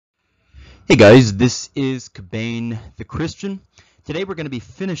Hey guys, this is Cabane the Christian. Today we're going to be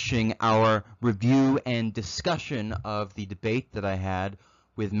finishing our review and discussion of the debate that I had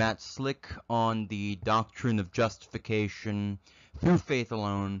with Matt Slick on the doctrine of justification through faith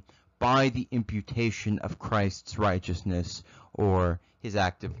alone by the imputation of Christ's righteousness or his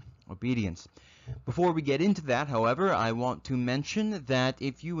active obedience. Before we get into that, however, I want to mention that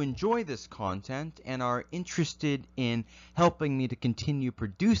if you enjoy this content and are interested in helping me to continue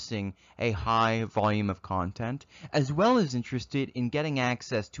producing a high volume of content, as well as interested in getting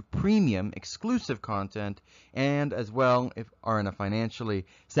access to premium exclusive content, and as well if are in a financially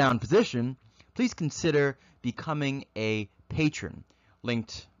sound position, please consider becoming a patron,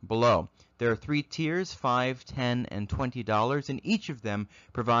 linked below. There are 3 tiers, $5, $10, and $20, and each of them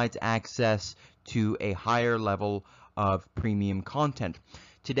provides access to a higher level of premium content.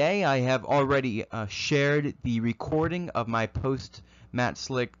 Today I have already shared the recording of my post Matt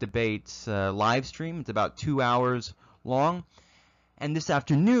Slick debates live stream. It's about 2 hours long. And this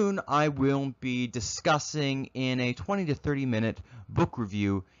afternoon I will be discussing in a 20 to 30 minute book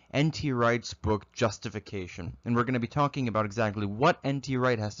review N.T. Wright's book Justification. And we're going to be talking about exactly what N.T.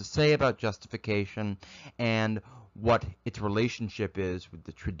 Wright has to say about justification and what its relationship is with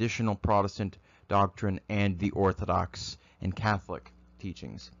the traditional Protestant doctrine and the Orthodox and Catholic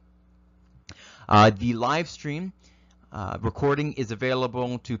teachings. The live stream recording is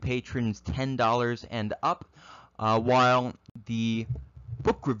available to patrons $10 and up, while the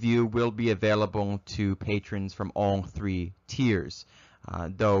book review will be available to patrons from all 3 tiers.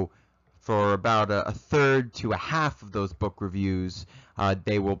 Though for about a third to a half of those book reviews,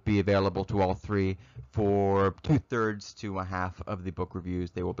 they will be available to all 3. For 2/3 to a half of the book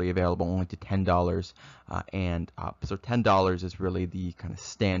reviews, they will be available only to $10 and up. So $10 is really the kind of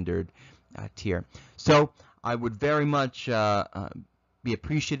standard tier. So I would very much be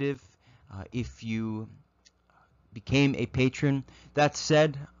appreciative if you became a patron. That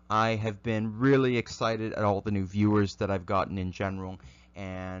said, I have been really excited at all the new viewers that I've gotten in general,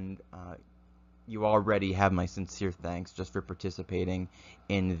 and you already have my sincere thanks just for participating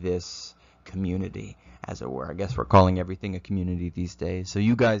in this community, as it were. I guess we're calling everything a community these days, so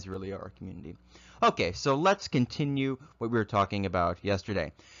you guys really are a community. Okay, so let's continue what we were talking about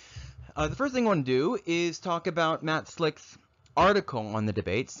yesterday. The first thing I want to do is talk about Matt Slick's article on the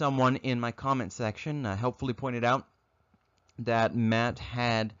debate. Someone in my comment section helpfully pointed out that Matt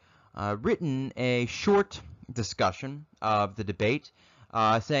had written a short discussion of the debate,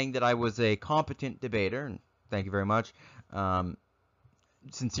 saying that I was a competent debater, and thank you very much.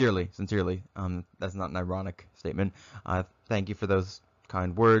 Sincerely, that's not an ironic statement. Thank you for those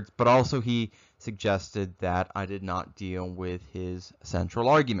kind words, but also he suggested that I did not deal with his central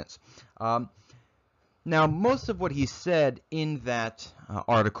arguments. Now, most of what he said in that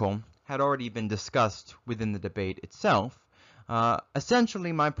article had already been discussed within the debate itself.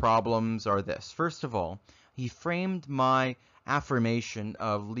 Essentially, my problems are this. First of all, he framed my affirmation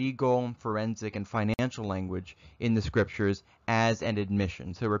of legal, forensic, and financial language in the scriptures as an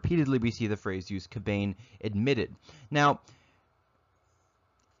admission. So repeatedly we see the phrase used, Cabane admitted. Now,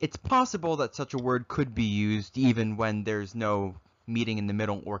 it's possible that such a word could be used even when there's no meeting in the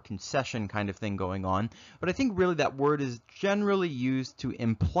middle or concession kind of thing going on, but I think really that word is generally used to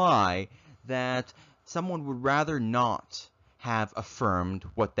imply that someone would rather not have affirmed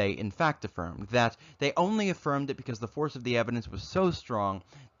what they in fact affirmed, that they only affirmed it because the force of the evidence was so strong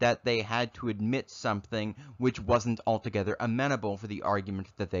that they had to admit something which wasn't altogether amenable for the argument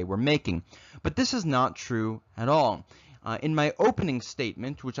that they were making. But this is not true at all. In my opening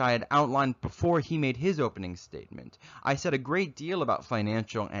statement, which I had outlined before he made his opening statement, I said a great deal about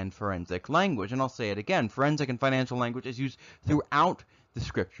financial and forensic language, and I'll say it again. Forensic and financial language is used throughout the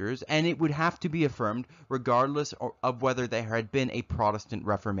scriptures, and it would have to be affirmed regardless of whether there had been a Protestant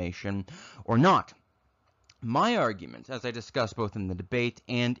Reformation or not. My argument, as I discussed both in the debate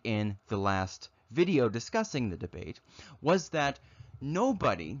and in the last video discussing the debate, was that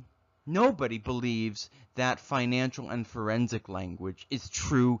nobody believes that financial and forensic language is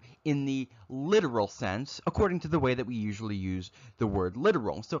true in the literal sense, according to the way that we usually use the word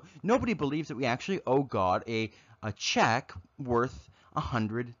literal. So nobody believes that we actually owe God a check worth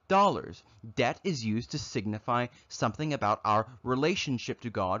 $100. Debt is used to signify something about our relationship to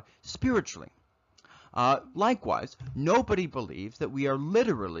God spiritually. Likewise, nobody believes that we are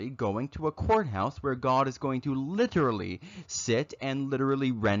literally going to a courthouse where God is going to literally sit and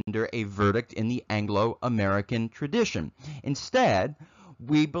literally render a verdict in the Anglo-American tradition. Instead,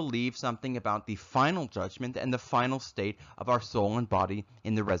 we believe something about the final judgment and the final state of our soul and body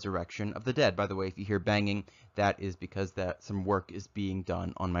in the resurrection of the dead. By the way, if you hear banging, that is because some work is being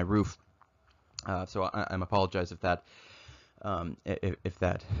done on my roof. So I'm apologize if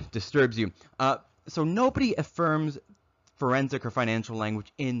that disturbs you. So nobody affirms forensic or financial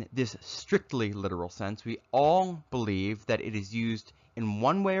language in this strictly literal sense. We all believe that it is used in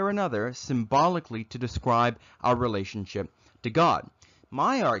one way or another symbolically to describe our relationship to God.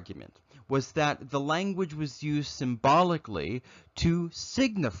 My argument was that the language was used symbolically to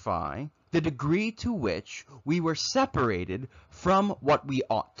signify the degree to which we were separated from what we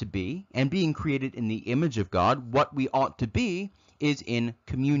ought to be, and being created in the image of God, what we ought to be is in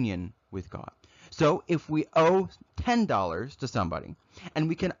communion with God. So if we owe $10 to somebody and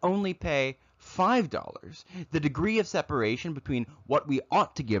we can only pay $5, the degree of separation between what we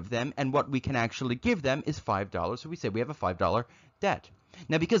ought to give them and what we can actually give them is $5. So we say we have a $5 debt.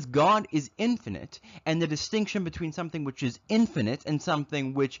 Now, because God is infinite, and the distinction between something which is infinite and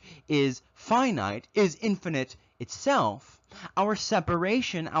something which is finite is infinite itself, our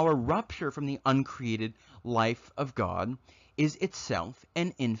separation, our rupture from the uncreated life of God is itself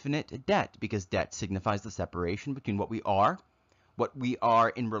an infinite debt, because debt signifies the separation between what we are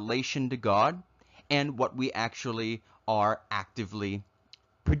in relation to God, and what we actually are actively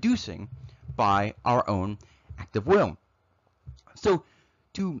producing by our own active will. So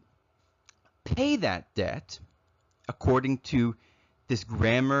to pay that debt, according to this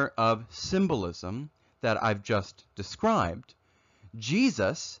grammar of symbolism that I've just described,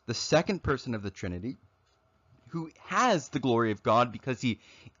 Jesus, the second person of the Trinity, who has the glory of God because he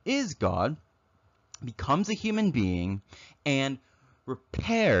is God, becomes a human being and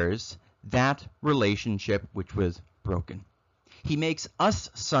repairs that relationship which was broken. He makes us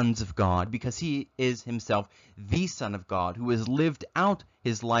sons of God because he is himself the Son of God, who has lived out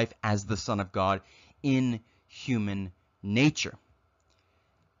his life as the Son of God in human nature.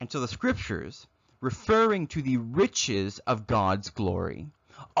 And so the scriptures, referring to the riches of God's glory,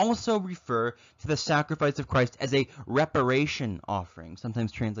 also refer to the sacrifice of Christ as a reparation offering,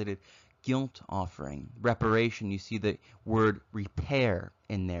 sometimes translated guilt offering. Reparation, you see the word repair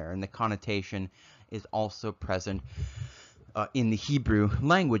in there, and the connotation is also present in the Hebrew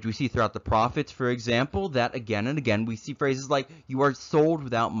language. We see throughout the prophets, for example, that again and again we see phrases like, you are sold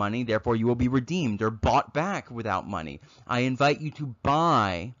without money, therefore you will be redeemed, or bought back without money. I invite you to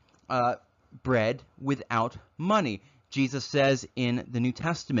buy bread without money. Jesus says in the New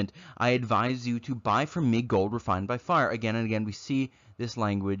Testament, I advise you to buy from me gold refined by fire. Again and again we see this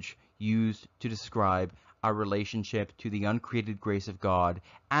language used to describe our relationship to the uncreated grace of God,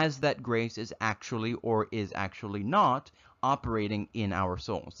 as that grace is actually or is actually not operating in our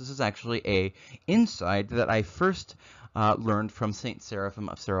souls. This is actually a insight that I first learned from Saint Seraphim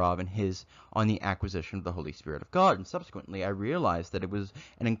of Sarov and his On the Acquisition of the Holy Spirit of God. And subsequently I realized that it was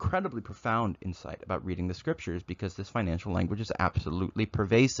an incredibly profound insight about reading the scriptures, because this financial language is absolutely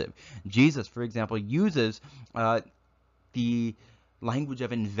pervasive. Jesus, for example, uses the language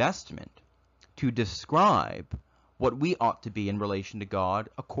of investment to describe what we ought to be in relation to God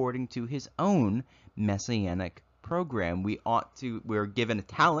according to his own messianic program. We're given a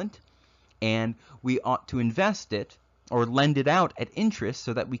talent, and we ought to invest it or lend it out at interest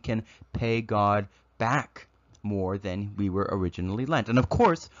so that we can pay God back more than we were originally lent. And of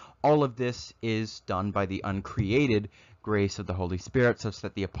course, all of this is done by the uncreated grace of the Holy Spirit, such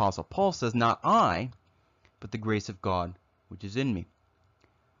that the Apostle Paul says, not I, but the grace of God which is in me.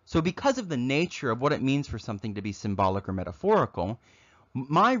 So because of the nature of what it means for something to be symbolic or metaphorical,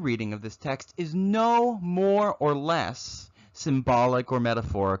 my reading of this text is no more or less symbolic or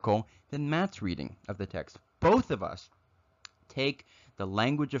metaphorical than Matt's reading of the text. Both of us take the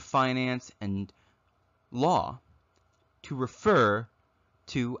language of finance and law to refer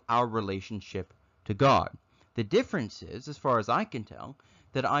to our relationship to God. The difference is, as far as I can tell,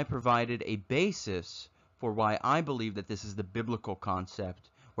 that I provided a basis for why I believe that this is the biblical concept,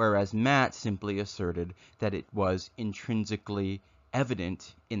 whereas Matt simply asserted that it was intrinsically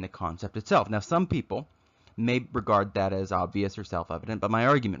evident in the concept itself. Now, some people may regard that as obvious or self-evident, but my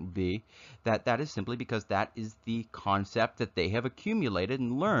argument would be that that is simply because that is the concept that they have accumulated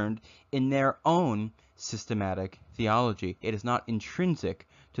and learned in their own systematic theology. It is not intrinsic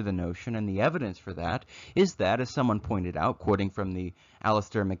to the notion, and the evidence for that is that, as someone pointed out, quoting from the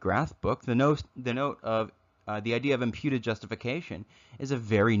Alistair McGrath book, the note of the idea of imputed justification is a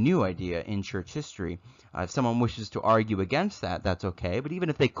very new idea in church history. If someone wishes to argue against that, that's okay, but even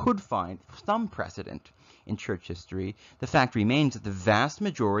if they could find some precedent in church history, the fact remains that the vast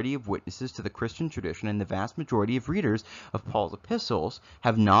majority of witnesses to the Christian tradition and the vast majority of readers of Paul's epistles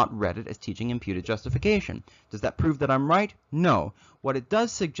have not read it as teaching imputed justification. Does that prove that I'm right? No. What it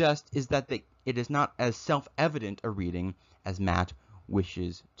does suggest is that it is not as self-evident a reading as Matt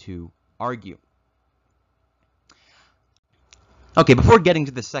wishes to argue. Okay, before getting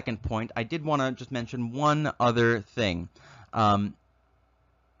to the second point, I did want to just mention one other thing. Actually,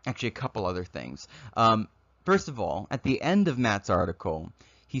 a couple other things. First of all, at the end of Matt's article,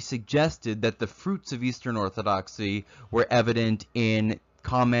 he suggested that the fruits of Eastern Orthodoxy were evident in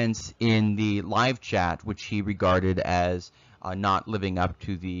comments in the live chat, which he regarded as not living up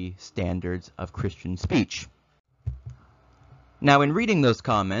to the standards of Christian speech. Now, in reading those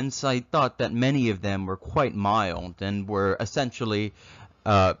comments, I thought that many of them were quite mild and were essentially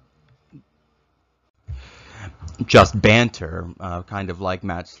just banter, kind of like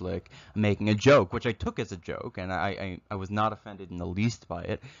Matt Slick making a joke, which I took as a joke, and I was not offended in the least by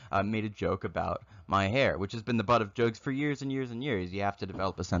it. Made a joke about my hair, which has been the butt of jokes for years and years and years. You have to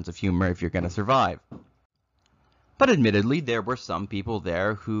develop a sense of humor if you're going to survive. But admittedly, there were some people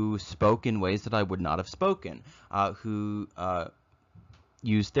there who spoke in ways that I would not have spoken, who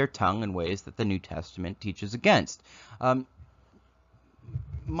used their tongue in ways that the New Testament teaches against.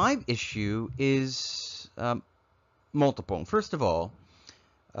 My issue is multiple. First of all,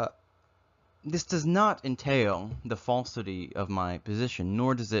 this does not entail the falsity of my position,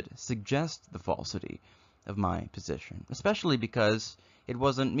 nor does it suggest the falsity of my position, especially because it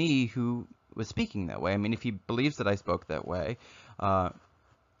wasn't me who was speaking that way. I mean, if he believes that I spoke that way,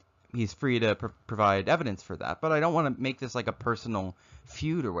 he's free to provide evidence for that, but I don't want to make this like a personal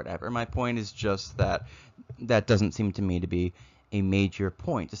feud or whatever. My point is just that that doesn't seem to me to be a major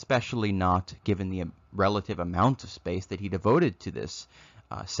point, especially not given the relative amount of space that he devoted to this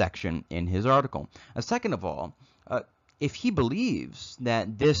section in his article. Second of all, if he believes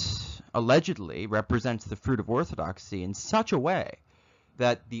that this allegedly represents the fruit of orthodoxy in such a way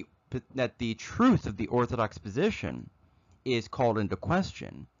that the truth of the Orthodox position is called into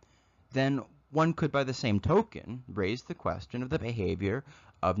question, then one could, by the same token, raise the question of the behavior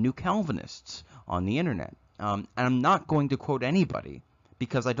of New Calvinists on the internet. And I'm not going to quote anybody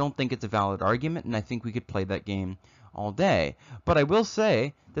because I don't think it's a valid argument, and I think we could play that game all day. But I will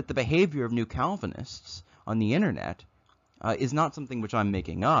say that the behavior of New Calvinists on the internet is not something which I'm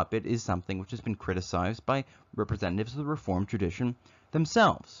making up. It is something which has been criticized by representatives of the Reformed tradition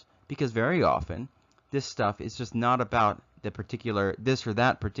themselves, because very often this stuff is just not about this or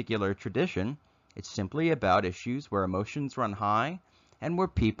that particular tradition. It's simply about issues where emotions run high and where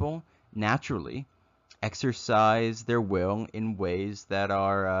people naturally exercise their will in ways that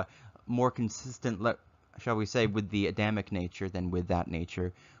are more consistent, shall we say, with the Adamic nature than with that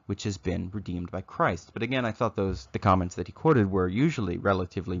nature which has been redeemed by Christ. But again, I thought the comments that he quoted were usually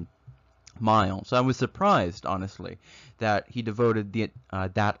relatively mild. So I was surprised, honestly, that he devoted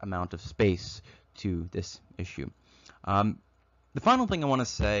that amount of space to this issue. The final thing I want to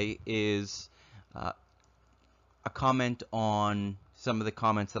say is a comment on some of the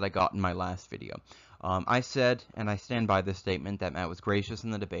comments that I got in my last video. I said, and I stand by this statement, that Matt was gracious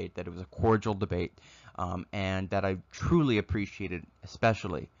in the debate, that it was a cordial debate, and that I truly appreciated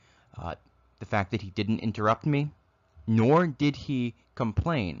especially the fact that he didn't interrupt me, nor did he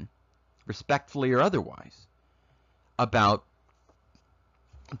complain, respectfully or otherwise, about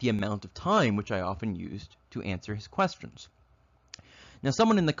the amount of time which I often used to answer his questions. Now,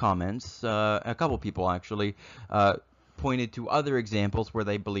 someone in the comments, a couple people actually, pointed to other examples where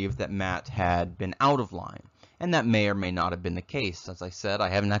they believed that Matt had been out of line, and that may or may not have been the case. As I said, I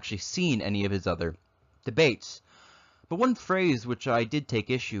haven't actually seen any of his other debates. But one phrase which I did take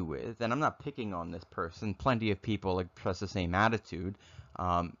issue with, and I'm not picking on this person, plenty of people express the same attitude,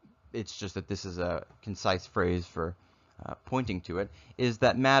 it's just that this is a concise phrase for pointing to it, is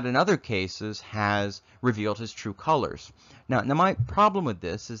that Matt in other cases has revealed his true colors. Now my problem with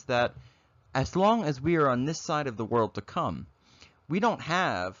this is that as long as we are on this side of the world to come, we don't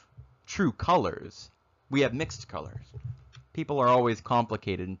have true colors. We have mixed colors. People are always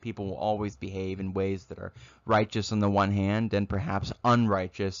complicated, and people will always behave in ways that are righteous on the one hand and perhaps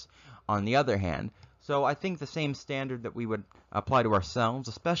unrighteous on the other hand. So I think the same standard that we would apply to ourselves,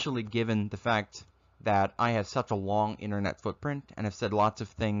 especially given the fact that I have such a long internet footprint and have said lots of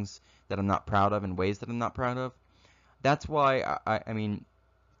things that I'm not proud of in ways that I'm not proud of. That's why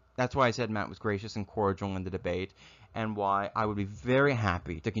that's why I said Matt was gracious and cordial in the debate, and why I would be very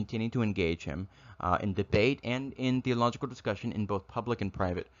happy to continue to engage him in debate and in theological discussion in both public and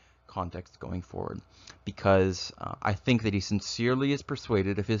private contexts going forward, because I think that he sincerely is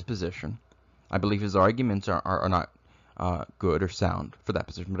persuaded of his position. I believe his arguments are not good or sound for that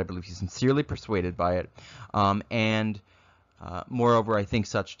position, but I believe he's sincerely persuaded by it. Moreover, I think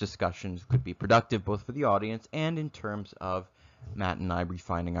such discussions could be productive both for the audience and in terms of Matt and I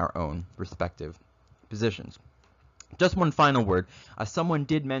refining our own respective positions. Just one final word. Someone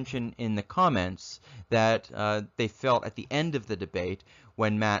did mention in the comments that they felt at the end of the debate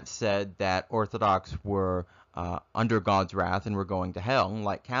when Matt said that Orthodox were under God's wrath and were going to hell,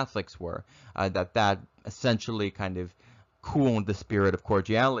 like Catholics were, that essentially kind of cooled the spirit of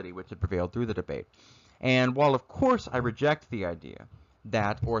cordiality which had prevailed through the debate. And while, of course, I reject the idea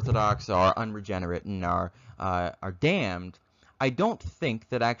that Orthodox are unregenerate and are damned, I don't think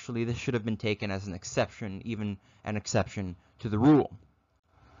that actually this should have been taken as an exception, even an exception to the rule.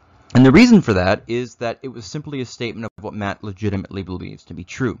 And the reason for that is that it was simply a statement of what Matt legitimately believes to be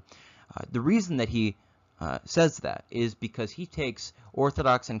true. The reason that he says that is because he takes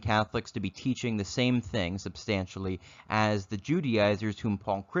Orthodox and Catholics to be teaching the same thing substantially as the Judaizers whom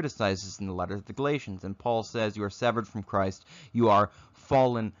Paul criticizes in the letter to the Galatians. And Paul says, you are severed from Christ, you are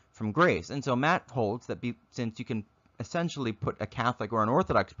fallen from grace. And so Matt holds that since you can essentially put a Catholic or an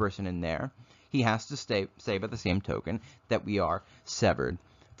Orthodox person in there, he has to say by the same token that we are severed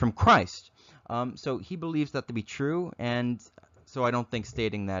from Christ. So he believes that to be true, and so I don't think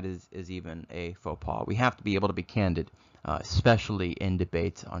stating that is even a faux pas. We have to be able to be candid, especially in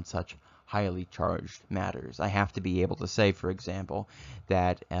debates on such highly charged matters. I have to be able to say, for example,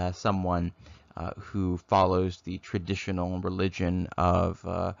 that someone who follows the traditional religion of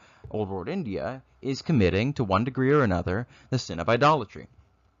Old World India is committing, to one degree or another, the sin of idolatry.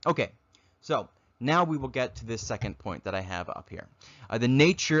 Okay, so now we will get to this second point that I have up here, the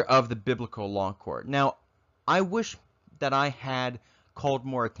nature of the biblical law court. Now, I wish that I had called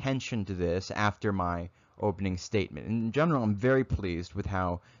more attention to this after my opening statement. In general, I'm very pleased with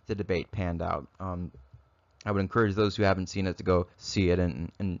how the debate panned out. I would encourage those who haven't seen it to go see it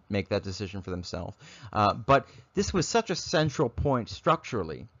and make that decision for themselves. But this was such a central point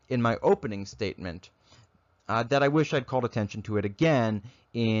structurally in my opening statement that I wish I'd called attention to it again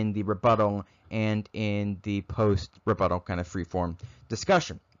in the rebuttal and in the post-rebuttal kind of free-form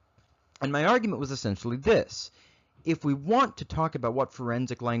discussion. And my argument was essentially this. If we want to talk about what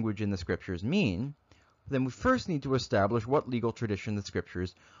forensic language in the Scriptures mean, then we first need to establish what legal tradition the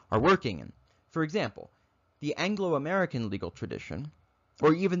Scriptures are working in. For example, the Anglo-American legal tradition,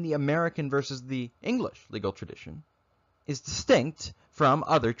 or even the American versus the English legal tradition, is distinct from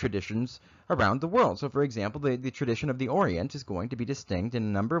other traditions around the world. So, for example, the tradition of the Orient is going to be distinct in a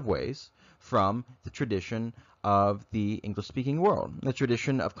number of ways from the tradition of the English-speaking world. The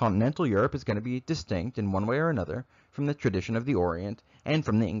tradition of continental Europe is going to be distinct in one way or another from the tradition of the Orient and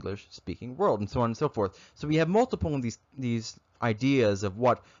from the English-speaking world, and so on and so forth. So we have multiple of these ideas of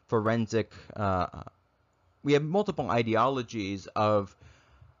what forensic we have multiple ideologies of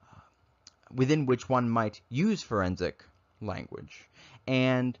within which one might use forensic language.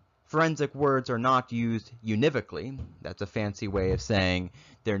 And forensic words are not used univocally. That's a fancy way of saying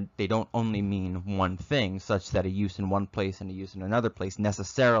they don't only mean one thing, such that a use in one place and a use in another place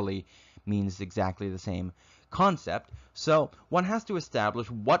necessarily means exactly the same concept. So one has to establish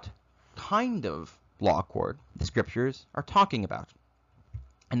what kind of law court the Scriptures are talking about.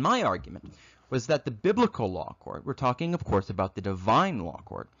 And my argument was that the biblical law court, we're talking, of course, about the divine law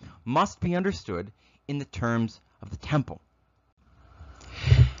court, must be understood in the terms of the temple.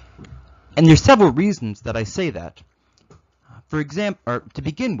 And there's several reasons that I say that. For example, or to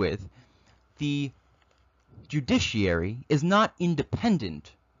begin with, the judiciary is not independent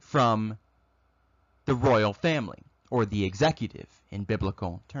from the royal family or the executive in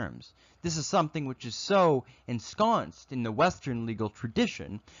biblical terms. This is something which is so ensconced in the Western legal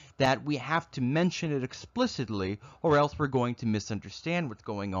tradition that we have to mention it explicitly, or else we're going to misunderstand what's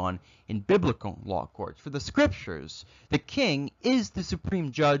going on in biblical law courts. For the Scriptures, the king is the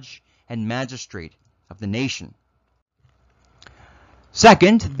supreme judge and magistrate of the nation.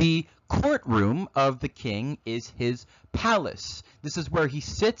 Second, the courtroom of the king is his palace. This is where he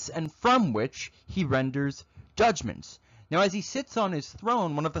sits and from which he renders judgments. Now, as he sits on his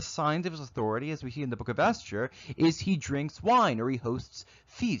throne, one of the signs of his authority, as we see in the book of Esther, is he drinks wine or he hosts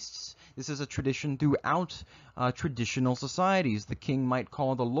feasts. This is a tradition throughout traditional societies. The king might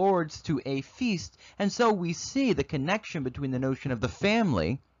call the lords to a feast, and so we see the connection between the notion of the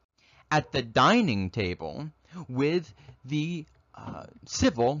family at the dining table with the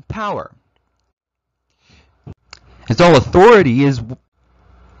civil power. As all authority is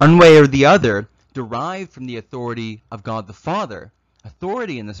one way or the other derived from the authority of God the Father,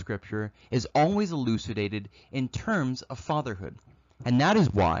 authority in the Scripture is always elucidated in terms of fatherhood. And that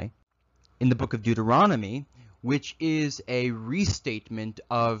is why in the book of Deuteronomy, which is a restatement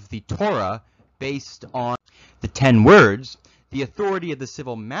of the Torah based on the 10 words, the authority of the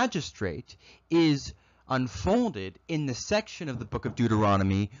civil magistrate is unfolded in the section of the book of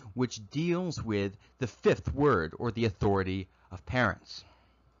Deuteronomy which deals with the fifth word, or the authority of parents.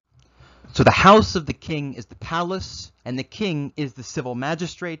 So the house of the king is the palace, and the king is the civil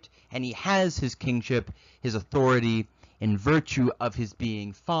magistrate, and he has his kingship, his authority, in virtue of his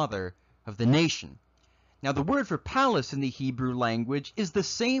being father of the nation. Now the word for palace in the Hebrew language is the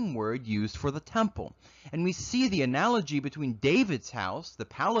same word used for the temple. And we see the analogy between David's house, the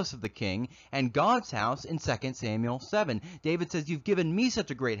palace of the king, and God's house in 2 Samuel 7. David says, "You've given me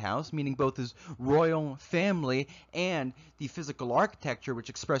such a great house," meaning both his royal family and the physical architecture which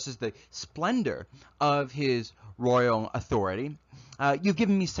expresses the splendor of his royal authority. "You've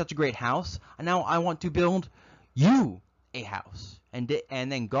given me such a great house, and now I want to build you a house." And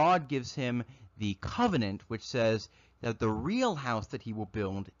then God gives him the covenant, which says that the real house that he will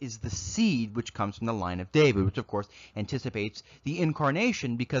build is the seed which comes from the line of David, which of course anticipates the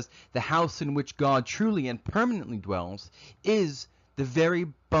incarnation, because the house in which God truly and permanently dwells is the very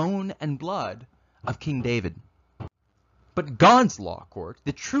bone and blood of King David. But God's law court,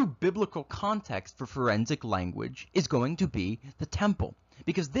 the true biblical context for forensic language, is going to be the temple,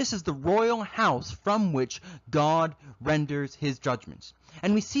 because this is the royal house from which God renders his judgments.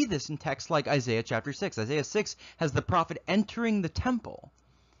 And we see this in texts like Isaiah chapter 6. Isaiah 6 has the prophet entering the temple,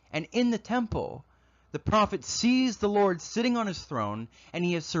 and in the temple, the prophet sees the Lord sitting on his throne, and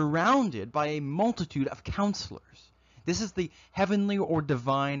he is surrounded by a multitude of counselors. This is the heavenly or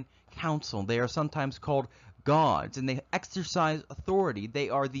divine council. They are sometimes called gods, and they exercise authority. They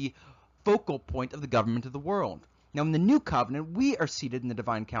are the focal point of the government of the world. Now, in the New Covenant, we are seated in the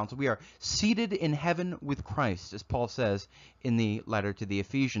divine council. We are seated in heaven with Christ, as Paul says in the letter to the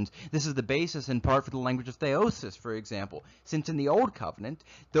Ephesians. This is the basis, in part, for the language of theosis, for example. Since in the Old Covenant,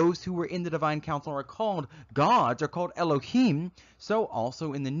 those who were in the divine council are called gods, are called Elohim, so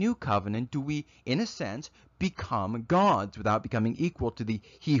also in the New Covenant do we, in a sense, become gods without becoming equal to the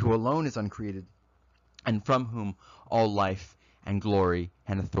He who alone is uncreated, and from whom all life and glory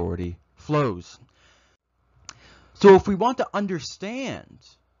and authority flows. So if we want to understand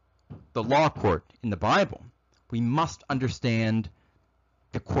the law court in the Bible, we must understand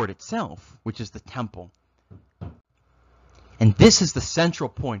the court itself, which is the temple. And this is the central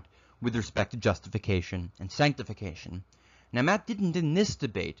point with respect to justification and sanctification. Now, Matt didn't in this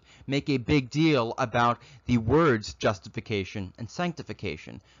debate make a big deal about the words justification and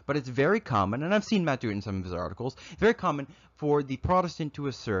sanctification, but it's very common, and I've seen Matt do it in some of his articles, very common for the Protestant to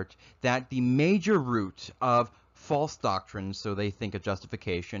assert that the major root of false doctrines, so they think of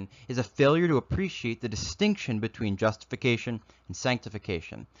justification, is a failure to appreciate the distinction between justification and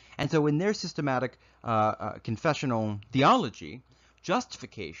sanctification. And so in their systematic confessional theology,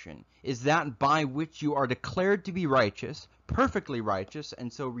 justification is that by which you are declared to be righteous, perfectly righteous,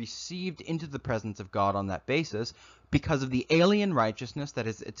 and so received into the presence of God on that basis because of the alien righteousness that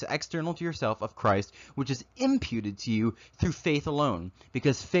is it's external to yourself of Christ, which is imputed to you through faith alone,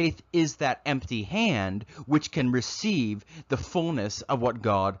 because faith is that empty hand which can receive the fullness of what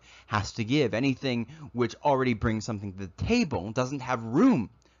God has to give. Anything which already brings something to the table doesn't have room,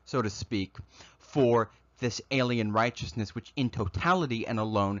 so to speak, for this alien righteousness, which in totality and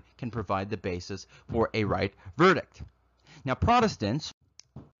alone can provide the basis for a right verdict. Now, Protestants,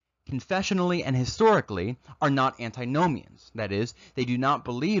 confessionally and historically, are not antinomians. That is, they do not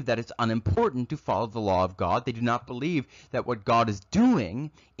believe that it's unimportant to follow the law of God. They do not believe that what God is doing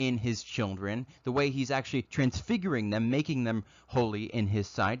in his children, the way he's actually transfiguring them, making them holy in his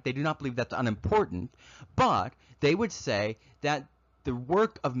sight, they do not believe that's unimportant, but they would say that the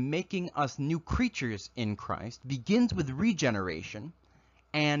work of making us new creatures in Christ begins with regeneration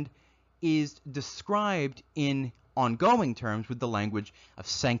and is described in ongoing terms with the language of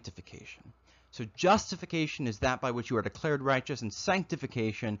sanctification. So justification is that by which you are declared righteous, and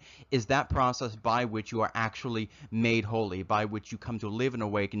sanctification is that process by which you are actually made holy, by which you come to live in a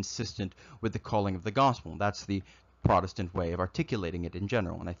way consistent with the calling of the gospel. That's the Protestant way of articulating it in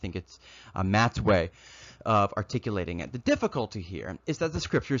general, and I think it's Matt's way of articulating it. The difficulty here is that the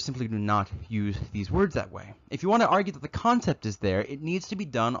scriptures simply do not use these words that way. If you want to argue that the concept is there, it needs to be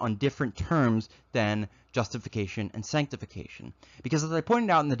done on different terms than justification and sanctification. Because as I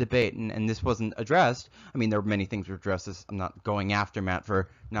pointed out in the debate, and this wasn't addressed, I mean, there were many things to address this. I'm not going after Matt for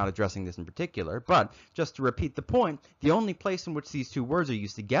not addressing this in particular, but just to repeat the point, the only place in which these two words are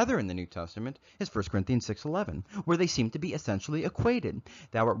used together in the New Testament is 1 Corinthians 6:11, where they seem to be essentially equated.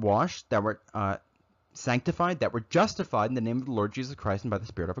 Thou art washed, thou art sanctified, that were justified in the name of the Lord Jesus Christ and by the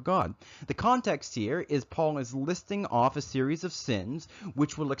Spirit of God. The context here is Paul is listing off a series of sins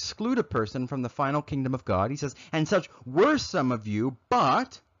which will exclude a person from the final kingdom of God. He says, and such were some of you,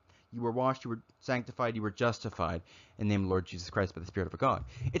 but You were washed, you were sanctified, you were justified in the name of the Lord Jesus Christ by the Spirit of God.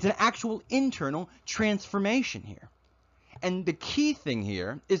 It's an actual internal transformation here. And the key thing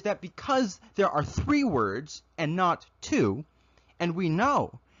here is that because there are 3 words and not 2, and we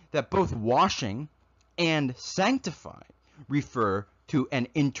know that both washing and sanctified refer to an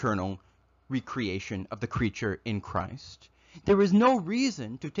internal recreation of the creature in Christ, there is no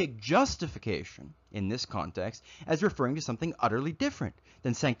reason to take justification in this context as referring to something utterly different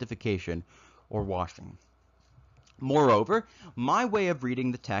than sanctification or washing. Moreover, my way of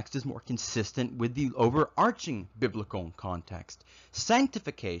reading the text is more consistent with the overarching biblical context.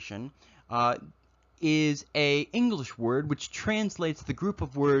 Sanctification is an English word which translates the group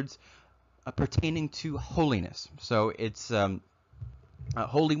of words pertaining to holiness. So it's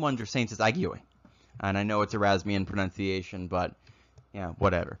holy ones or saints is agioi. And I know it's Erasmian pronunciation, but yeah,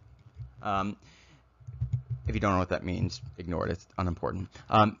 whatever. If you don't know what that means, ignore it. It's unimportant.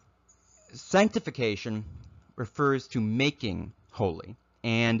 Sanctification refers to making holy,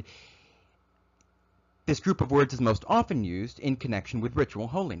 and this group of words is most often used in connection with ritual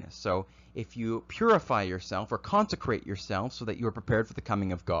holiness. So if you purify yourself or consecrate yourself so that you are prepared for the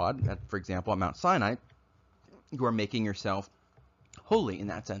coming of God, for example, at Mount Sinai, you are making yourself holy in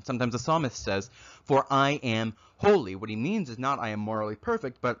that sense. Sometimes the psalmist says, "For I am holy." What he means is not I am morally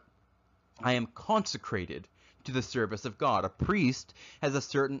perfect, but I am consecrated to the service of God. A priest has a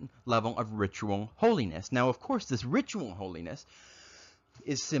certain level of ritual holiness. Now, of course, this ritual holiness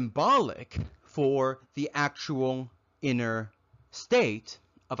is symbolic for the actual inner state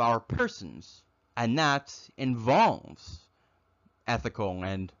of our persons, and that involves ethical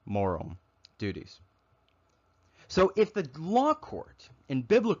and moral duties. So if the law court, in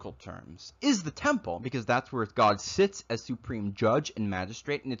biblical terms, is the temple, because that's where God sits as supreme judge and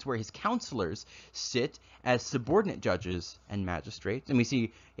magistrate, and it's where his counselors sit as subordinate judges and magistrates, and we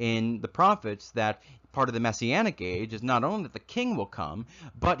see in the prophets that part of the Messianic age is not only that the king will come,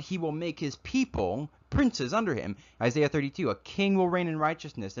 but he will make his people princes under him. Isaiah 32, a king will reign in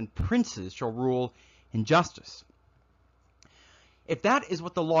righteousness, and princes shall rule in justice. If that is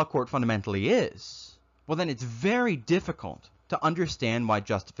what the law court fundamentally is, well, then it's very difficult to understand why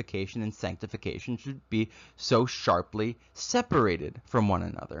justification and sanctification should be so sharply separated from one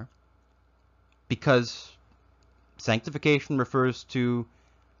another. Because sanctification refers to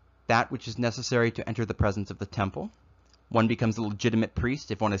that which is necessary to enter the presence of the temple. One becomes a legitimate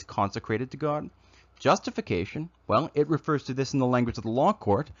priest if one is consecrated to God. Justification, well, it refers to this in the language of the law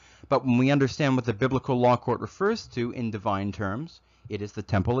court, but when we understand what the biblical law court refers to in divine terms, it is the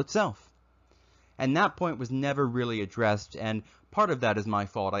temple itself. And that point was never really addressed, and part of that is my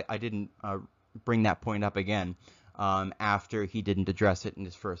fault. I didn't bring that point up again after he didn't address it in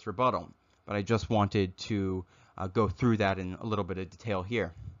his first rebuttal. But I just wanted to go through that in a little bit of detail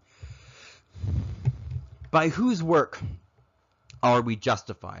here. By whose work are we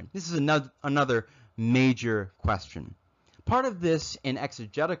justified? This is another major question. Part of this, in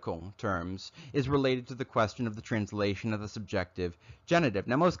exegetical terms, is related to the question of the translation of the subjective genitive.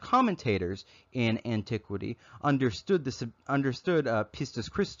 Now, most commentators in antiquity understood pistis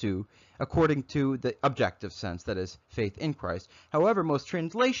Christou according to the objective sense, that is, faith in Christ. However, most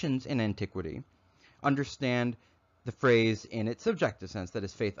translations in antiquity understand the phrase in its subjective sense, that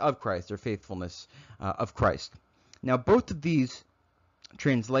is, faith of Christ or faithfulness of Christ. Now, both of these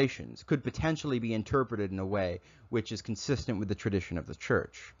translations could potentially be interpreted in a way which is consistent with the tradition of the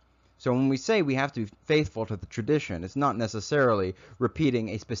church. So when we say we have to be faithful to the tradition, it's not necessarily repeating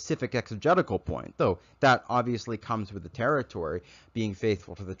a specific exegetical point, though that obviously comes with the territory, being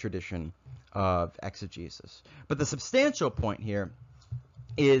faithful to the tradition of exegesis. But the substantial point here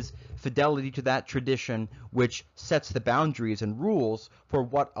is fidelity to that tradition which sets the boundaries and rules for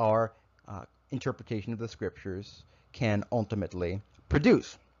what our interpretation of the scriptures can ultimately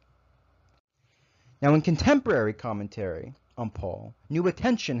produce. Now, in contemporary commentary on Paul, new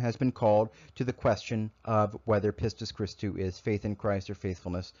attention has been called to the question of whether pistis Christou is faith in Christ or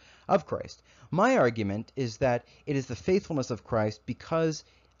faithfulness of Christ. My argument is that it is the faithfulness of Christ because,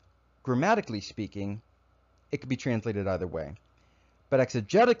 grammatically speaking, it could be translated either way. But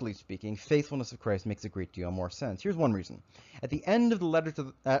exegetically speaking, faithfulness of Christ makes a great deal more sense. Here's one reason. At the end of the letter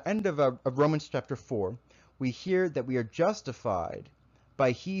to the end of Romans chapter 4, we hear that we are justified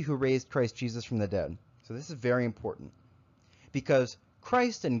by he who raised Christ Jesus from the dead. So this is very important, because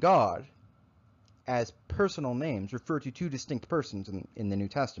Christ and God, as personal names, refer to two distinct persons in the New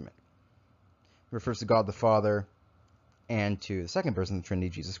Testament. It refers to God the Father and to the second person of the Trinity,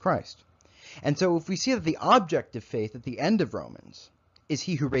 Jesus Christ. And so if we see that the object of faith at the end of Romans is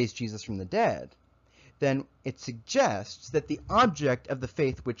he who raised Jesus from the dead, then it suggests that the object of the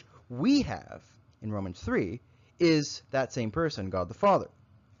faith which we have in Romans 3 is that same person, God the Father.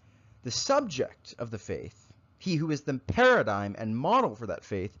 The subject of the faith, he who is the paradigm and model for that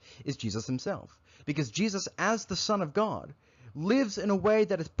faith, is Jesus himself. Because Jesus, as the Son of God, lives in a way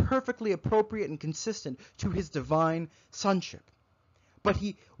that is perfectly appropriate and consistent to his divine sonship. But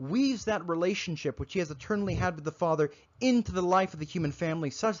he weaves that relationship which he has eternally had with the Father into the life of the human family,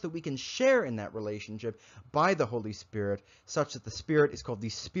 such that we can share in that relationship by the Holy Spirit, such that the Spirit is called the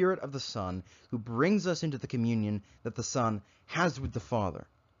Spirit of the Son, who brings us into the communion that the Son has with the Father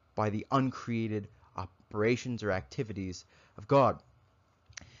by the uncreated operations or activities of God.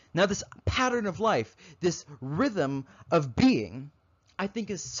 Now, this pattern of life, this rhythm of being, I think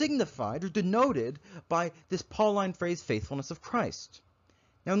is signified or denoted by this Pauline phrase, faithfulness of Christ.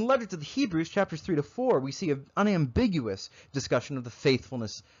 Now, in the letter to the Hebrews, chapters 3 to 4, we see an unambiguous discussion of the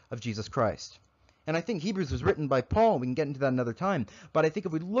faithfulness of Jesus Christ. And I think Hebrews was written by Paul. We can get into that another time. But I think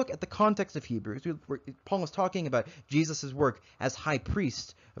if we look at the context of Hebrews, Paul is talking about Jesus' work as high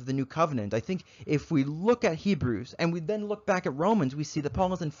priest of the new covenant. I think if we look at Hebrews and we then look back at Romans, we see that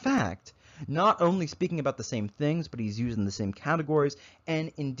Paul is in fact not only speaking about the same things, but he's using the same categories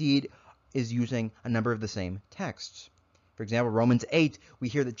and indeed is using a number of the same texts. For example, Romans 8, we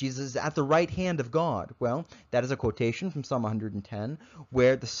hear that Jesus is at the right hand of God. Well, that is a quotation from Psalm 110,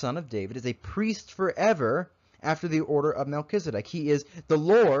 where the Son of David is a priest forever after the order of Melchizedek. He is the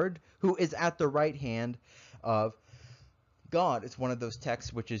Lord who is at the right hand of God. It's one of those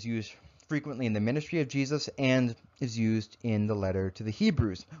texts which is used frequently in the ministry of Jesus and is used in the letter to the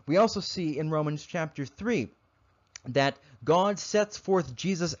Hebrews. We also see in Romans chapter 3 that God sets forth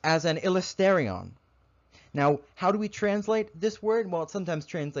Jesus as an illusterion. Now, how do we translate this word? Well, it's sometimes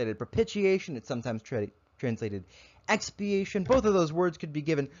translated propitiation. It's sometimes translated expiation. Both of those words could be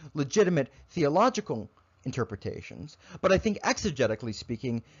given legitimate theological interpretations. But I think exegetically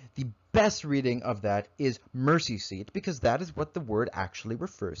speaking, the best reading of that is mercy seat, because that is what the word actually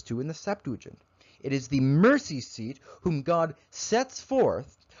refers to in the Septuagint. It is the mercy seat whom God sets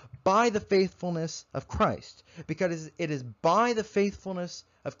forth by the faithfulness of Christ, because it is by the faithfulness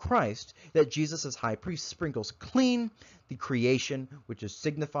of Christ that Jesus as high priest sprinkles clean the creation, which is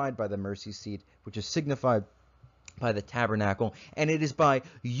signified by the mercy seat, which is signified by the tabernacle, and it is by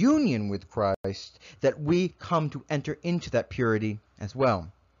union with Christ that we come to enter into that purity as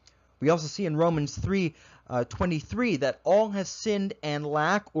well. We also see in Romans 3:23 that all have sinned and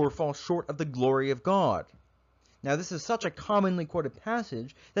lack or fall short of the glory of God. Now, this is such a commonly quoted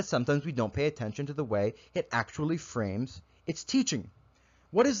passage that sometimes we don't pay attention to the way it actually frames its teaching.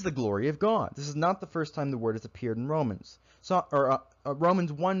 What is the glory of God? This is not the first time the word has appeared in Romans.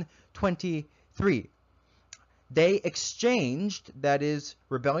 Romans 1:23. They exchanged, that is,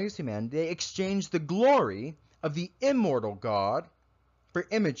 rebellious humanity, they exchanged the glory of the immortal God for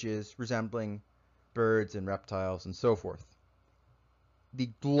images resembling birds and reptiles and so forth. The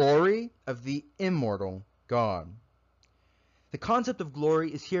glory of the immortal God. The concept of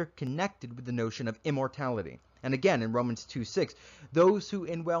glory is here connected with the notion of immortality. And again, in Romans 2:6, those who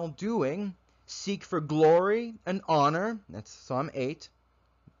in well-doing seek for glory and honor, that's Psalm 8,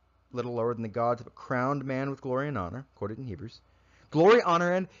 a little lower than the gods, of a crowned man with glory and honor, quoted in Hebrews. Glory,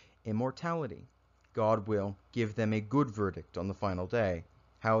 honor, and immortality. God will give them a good verdict on the final day.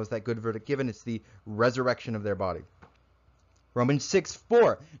 How is that good verdict given? It's the resurrection of their body. Romans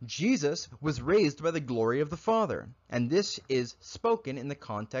 6:4, Jesus was raised by the glory of the Father, and this is spoken in the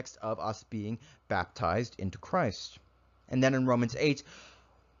context of us being baptized into Christ. And then in Romans 8,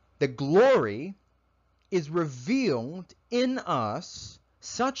 the glory is revealed in us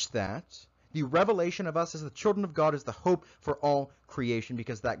such that the revelation of us as the children of God is the hope for all creation,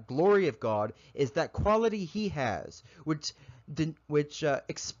 because that glory of God is that quality he has, which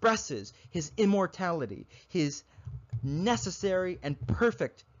expresses his immortality, his necessary and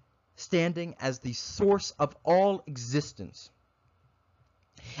perfect standing as the source of all existence.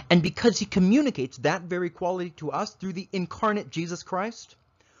 And because he communicates that very quality to us through the incarnate Jesus Christ,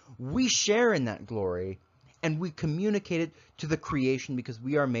 we share in that glory and we communicate it to the creation, because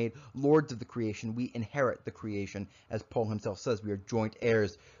we are made lords of the creation. We inherit the creation. As Paul himself says, we are joint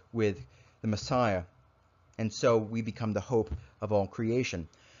heirs with the Messiah. And so we become the hope of all creation.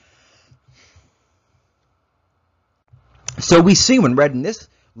 So we see, when read in this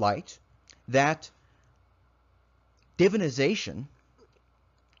light, that divinization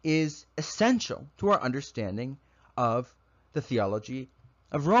is essential to our understanding of the theology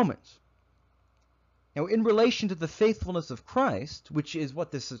of Romans. Now, in relation to the faithfulness of Christ, which is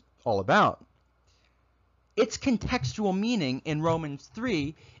what this is all about, its contextual meaning in Romans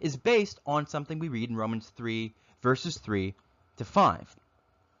 3 is based on something we read in Romans 3, verses 3 to 5.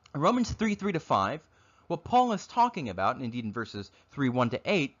 In Romans 3, 3 to 5, what Paul is talking about, and indeed in verses 3, 1 to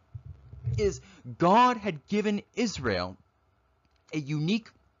 8, is God had given Israel a unique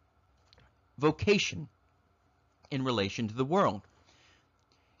vocation in relation to the world.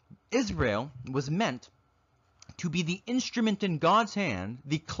 Israel was meant to be the instrument in God's hand,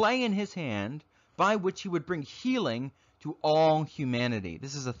 the clay in his hand, by which he would bring healing to all humanity.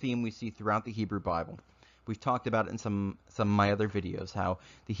 This is a theme we see throughout the Hebrew Bible. We've talked about it in some of my other videos, how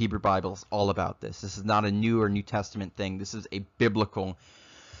the Hebrew Bible is all about this. This is not a New or New Testament thing. This is a biblical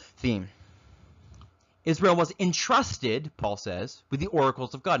theme. Israel was entrusted, Paul says, with the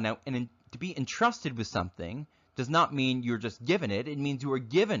oracles of God. Now, to be entrusted with something does not mean you're just given it. It means you are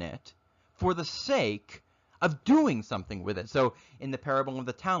given it for the sake of doing something with it. So in the parable of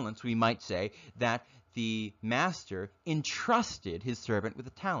the talents, we might say that the master entrusted his servant with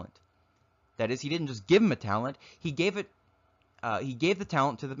a talent. That is, he didn't just give him a talent, he gave the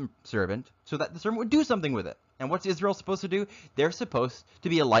talent to the servant so that the servant would do something with it. And what's Israel supposed to do? They're supposed to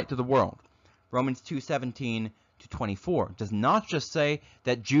be a light to the world. Romans 2:17 to 24 does not just say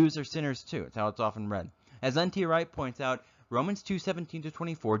that Jews are sinners too. It's how it's often read. As N.T. Wright points out, Romans 2:17 to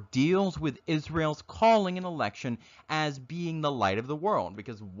 24 deals with Israel's calling and election as being the light of the world.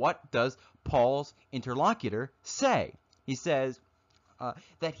 Because what does Paul's interlocutor say? He says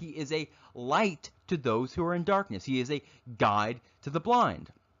that he is a light to those who are in darkness. He is a guide to the blind.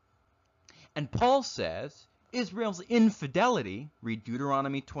 And Paul says Israel's infidelity, read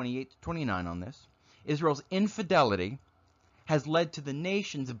Deuteronomy 28 to 29 on this, Israel's infidelity has led to the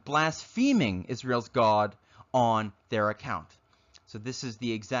nations blaspheming Israel's God on their account. So this is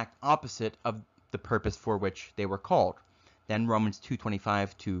the exact opposite of the purpose for which they were called. Then Romans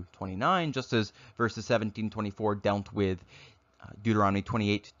 2:25 to 29, just as verses 17-24 dealt with Deuteronomy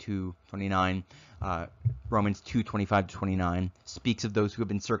 28 to 29, Romans 2:25 to 29 speaks of those who have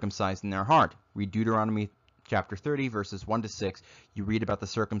been circumcised in their heart. Read Deuteronomy chapter 30, verses 1 to 6. You read about the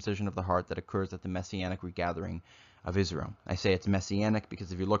circumcision of the heart that occurs at the Messianic regathering of Israel. I say it's Messianic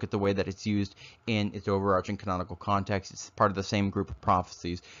because if you look at the way that it's used in its overarching canonical context, it's part of the same group of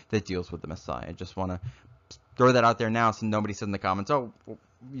prophecies that deals with the Messiah. I just want to throw that out there now so nobody says in the comments, oh,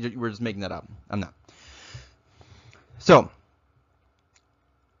 we're just making that up. I'm not. So,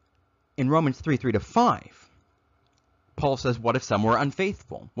 in Romans 3, 3 to 5, Paul says, what if some were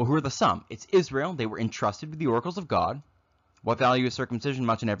unfaithful? Well, who are the some? It's Israel. They were entrusted with the oracles of God. What value is circumcision?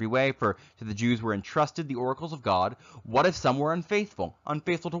 Much in every way, for to the Jews were entrusted the oracles of God. What if some were unfaithful?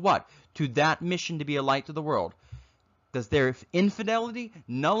 Unfaithful to what? To that mission to be a light to the world. Does their infidelity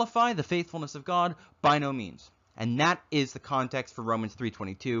nullify the faithfulness of God? By no means. And that is the context for Romans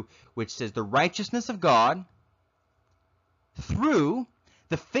 3:22, which says the righteousness of God through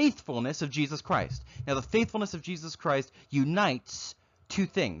the faithfulness of Jesus Christ. Now, the faithfulness of Jesus Christ unites two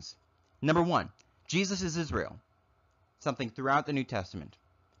things. Number one, Jesus is Israel, something throughout the New Testament.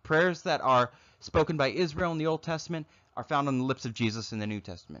 Prayers that are spoken by Israel in the Old Testament are found on the lips of Jesus in the New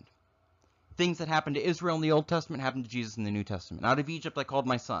Testament. Things that happened to Israel in the Old Testament happened to Jesus in the New Testament. Out of Egypt I called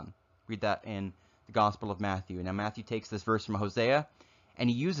my son. Read that in the Gospel of Matthew. Now, Matthew takes this verse from Hosea, and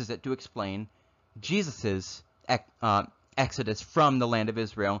he uses it to explain Jesus's exodus from the land of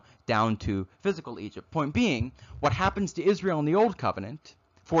Israel down to physical Egypt. Point being, what happens to Israel in the Old Covenant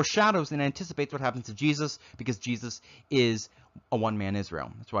foreshadows and anticipates what happens to Jesus, because Jesus is a one-man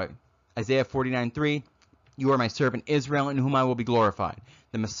Israel. That's why Isaiah 49:3, you are my servant Israel, in whom I will be glorified.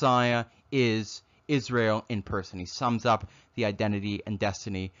 The Messiah is Israel in person. He sums up the identity and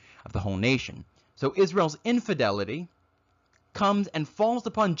destiny of the whole nation. So Israel's infidelity comes and falls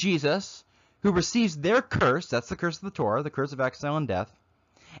upon Jesus, who receives their curse. That's the curse of the Torah, the curse of exile and death.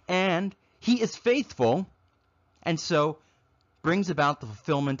 And he is faithful, and so brings about the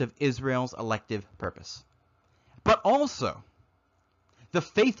fulfillment of Israel's elective purpose. But also the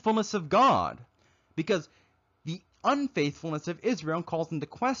faithfulness of God, because the unfaithfulness of Israel calls into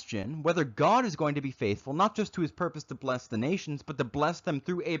question whether God is going to be faithful, not just to his purpose to bless the nations, but to bless them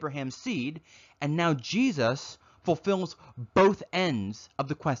through Abraham's seed. And now Jesus fulfills both ends of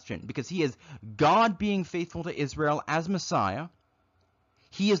the question, because he is God being faithful to Israel as Messiah.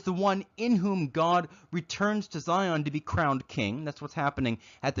 He is the one in whom God returns to Zion to be crowned king. That's what's happening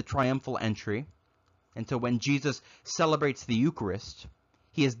at the triumphal entry. And so when Jesus celebrates the Eucharist,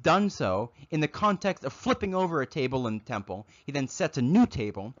 he has done so in the context of flipping over a table in the temple. He then sets a new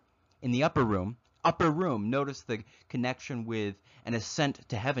table in the upper room. Upper room, notice the connection with an ascent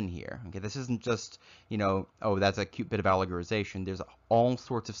to heaven here. Okay, this isn't just, oh, that's a cute bit of allegorization. There's all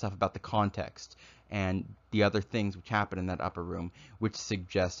sorts of stuff about the context and the other things which happen in that upper room, which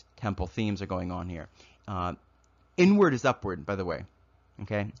suggest temple themes are going on here. Inward is upward, by the way.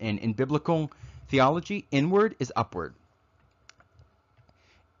 Okay, and in biblical theology, inward is upward.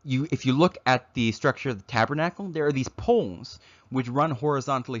 If you look at the structure of the tabernacle, there are these poles which run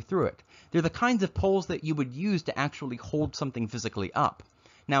horizontally through it. They're the kinds of poles that you would use to actually hold something physically up.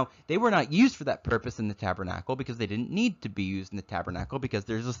 Now, they were not used for that purpose in the tabernacle because they didn't need to be used in the tabernacle because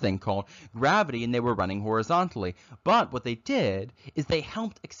there's this thing called gravity and they were running horizontally. But what they did is they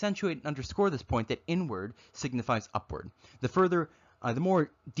helped accentuate and underscore this point that inward signifies upward. The more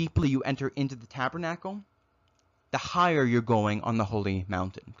deeply you enter into the tabernacle, the higher you're going on the holy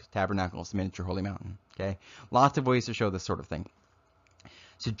mountain, because tabernacle is a miniature holy mountain. Okay, lots of ways to show this sort of thing.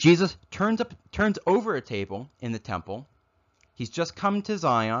 So Jesus turns over a table in the temple. He's just come to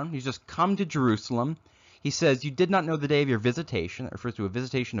Zion. He's just come to Jerusalem. He says, "You did not know the day of your visitation." That refers to a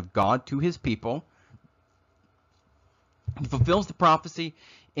visitation of God to his people. He fulfills the prophecy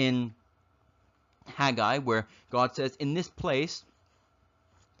in Haggai where God says, "In this place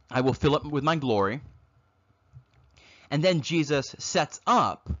I will fill it with my glory." And then Jesus sets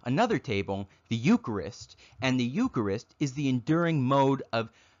up another table, the Eucharist, and the Eucharist is the enduring mode of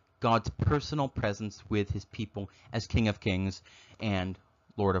God's personal presence with his people as King of Kings and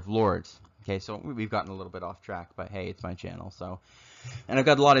Lord of Lords. Okay, so we've gotten a little bit off track, but hey, it's my channel, so. And I've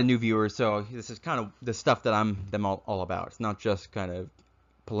got a lot of new viewers, so this is kind of the stuff that I'm all about. It's not just kind of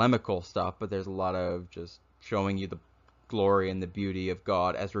polemical stuff, but there's a lot of just showing you the glory and the beauty of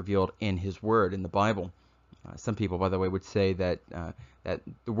God as revealed in his word, in the Bible. Some people, by the way, would say that that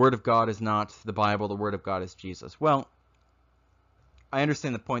the Word of God is not the Bible, the Word of God is Jesus. Well, I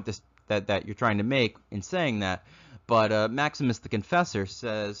understand the point that you're trying to make in saying that, but Maximus the Confessor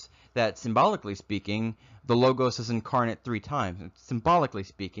says that symbolically speaking, the Logos is incarnate 3 times. It's symbolically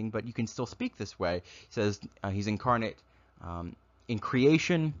speaking, but you can still speak this way. He says he's incarnate in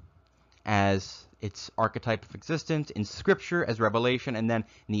creation as its archetype of existence, in Scripture as revelation, and then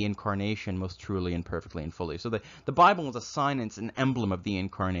in the incarnation most truly and perfectly and fully. So the Bible is a sign, it's an emblem of the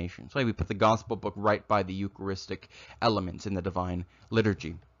incarnation. So we put the gospel book right by the Eucharistic elements in the divine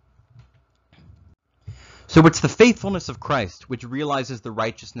liturgy. So it's the faithfulness of Christ which realizes the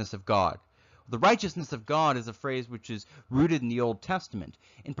righteousness of God. The righteousness of God is a phrase which is rooted in the Old Testament.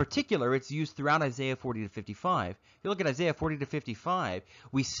 In particular, it's used throughout Isaiah 40 to 55. If you look at Isaiah 40 to 55,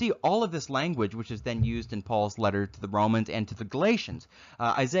 we see all of this language which is then used in Paul's letter to the Romans and to the Galatians.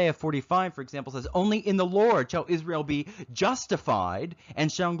 Isaiah 45, for example, says, "Only in the Lord shall Israel be justified and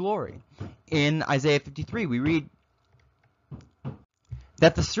shall glory." In Isaiah 53, we read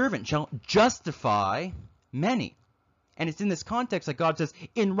that the servant shall justify many. And it's in this context that God says,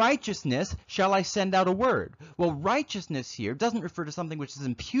 "In righteousness shall I send out a word." Well, righteousness here doesn't refer to something which is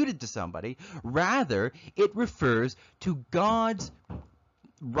imputed to somebody. Rather, it refers to God's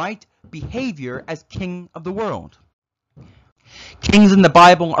right behavior as King of the world. Kings in the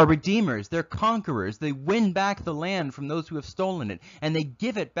Bible are redeemers. They're conquerors. They win back the land from those who have stolen it, and they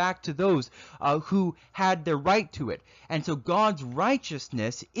give it back to those who had their right to it. And so God's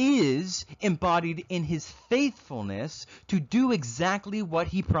righteousness is embodied in his faithfulness to do exactly what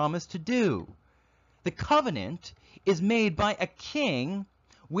he promised to do. The covenant is made by a king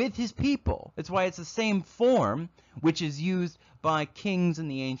with his people. That's why it's the same form which is used by kings in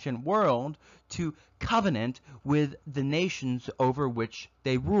the ancient world to covenant with the nations over which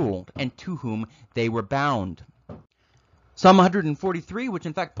they ruled and to whom they were bound. Psalm 143, which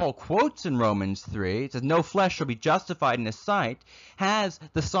in fact Paul quotes in Romans 3, it says, "No flesh shall be justified in his sight," has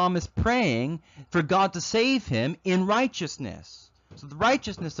the psalmist praying for God to save him in righteousness. So the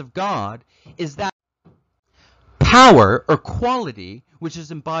righteousness of God is that power or quality which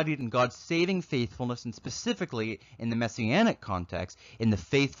is embodied in God's saving faithfulness, and specifically in the messianic context, in the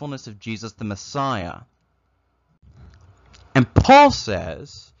faithfulness of Jesus the Messiah. And Paul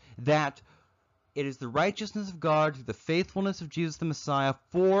says that it is the righteousness of God through the faithfulness of Jesus the Messiah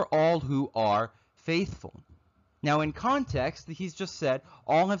for all who are faithful. Now in context, he's just said,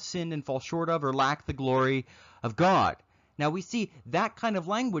 all have sinned and fall short of or lack the glory of God. Now we see that kind of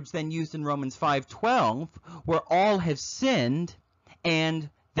language then used in Romans 5:12, where all have sinned and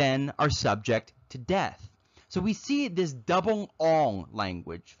then are subject to death. So we see this double all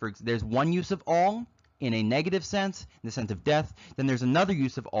language. There's one use of all in a negative sense, in the sense of death. Then there's another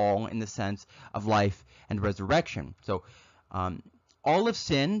use of all in the sense of life and resurrection. So all have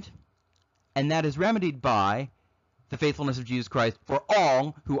sinned, and that is remedied by the faithfulness of Jesus Christ for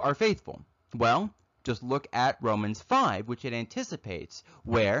all who are faithful. Well, just look at Romans 5, which it anticipates,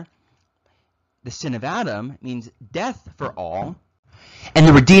 where the sin of Adam means death for all, And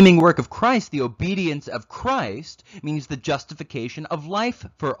the redeeming work of Christ, the obedience of Christ, means the justification of life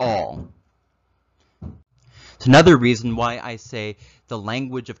for all. It's another reason why I say the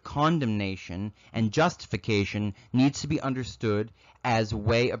language of condemnation and justification needs to be understood as a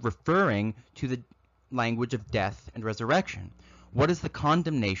way of referring to the language of death and resurrection. What is the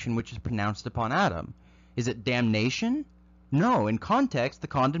condemnation which is pronounced upon Adam? Is it damnation? No, in context, the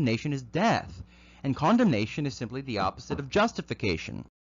condemnation is death. And condemnation is simply the opposite of justification.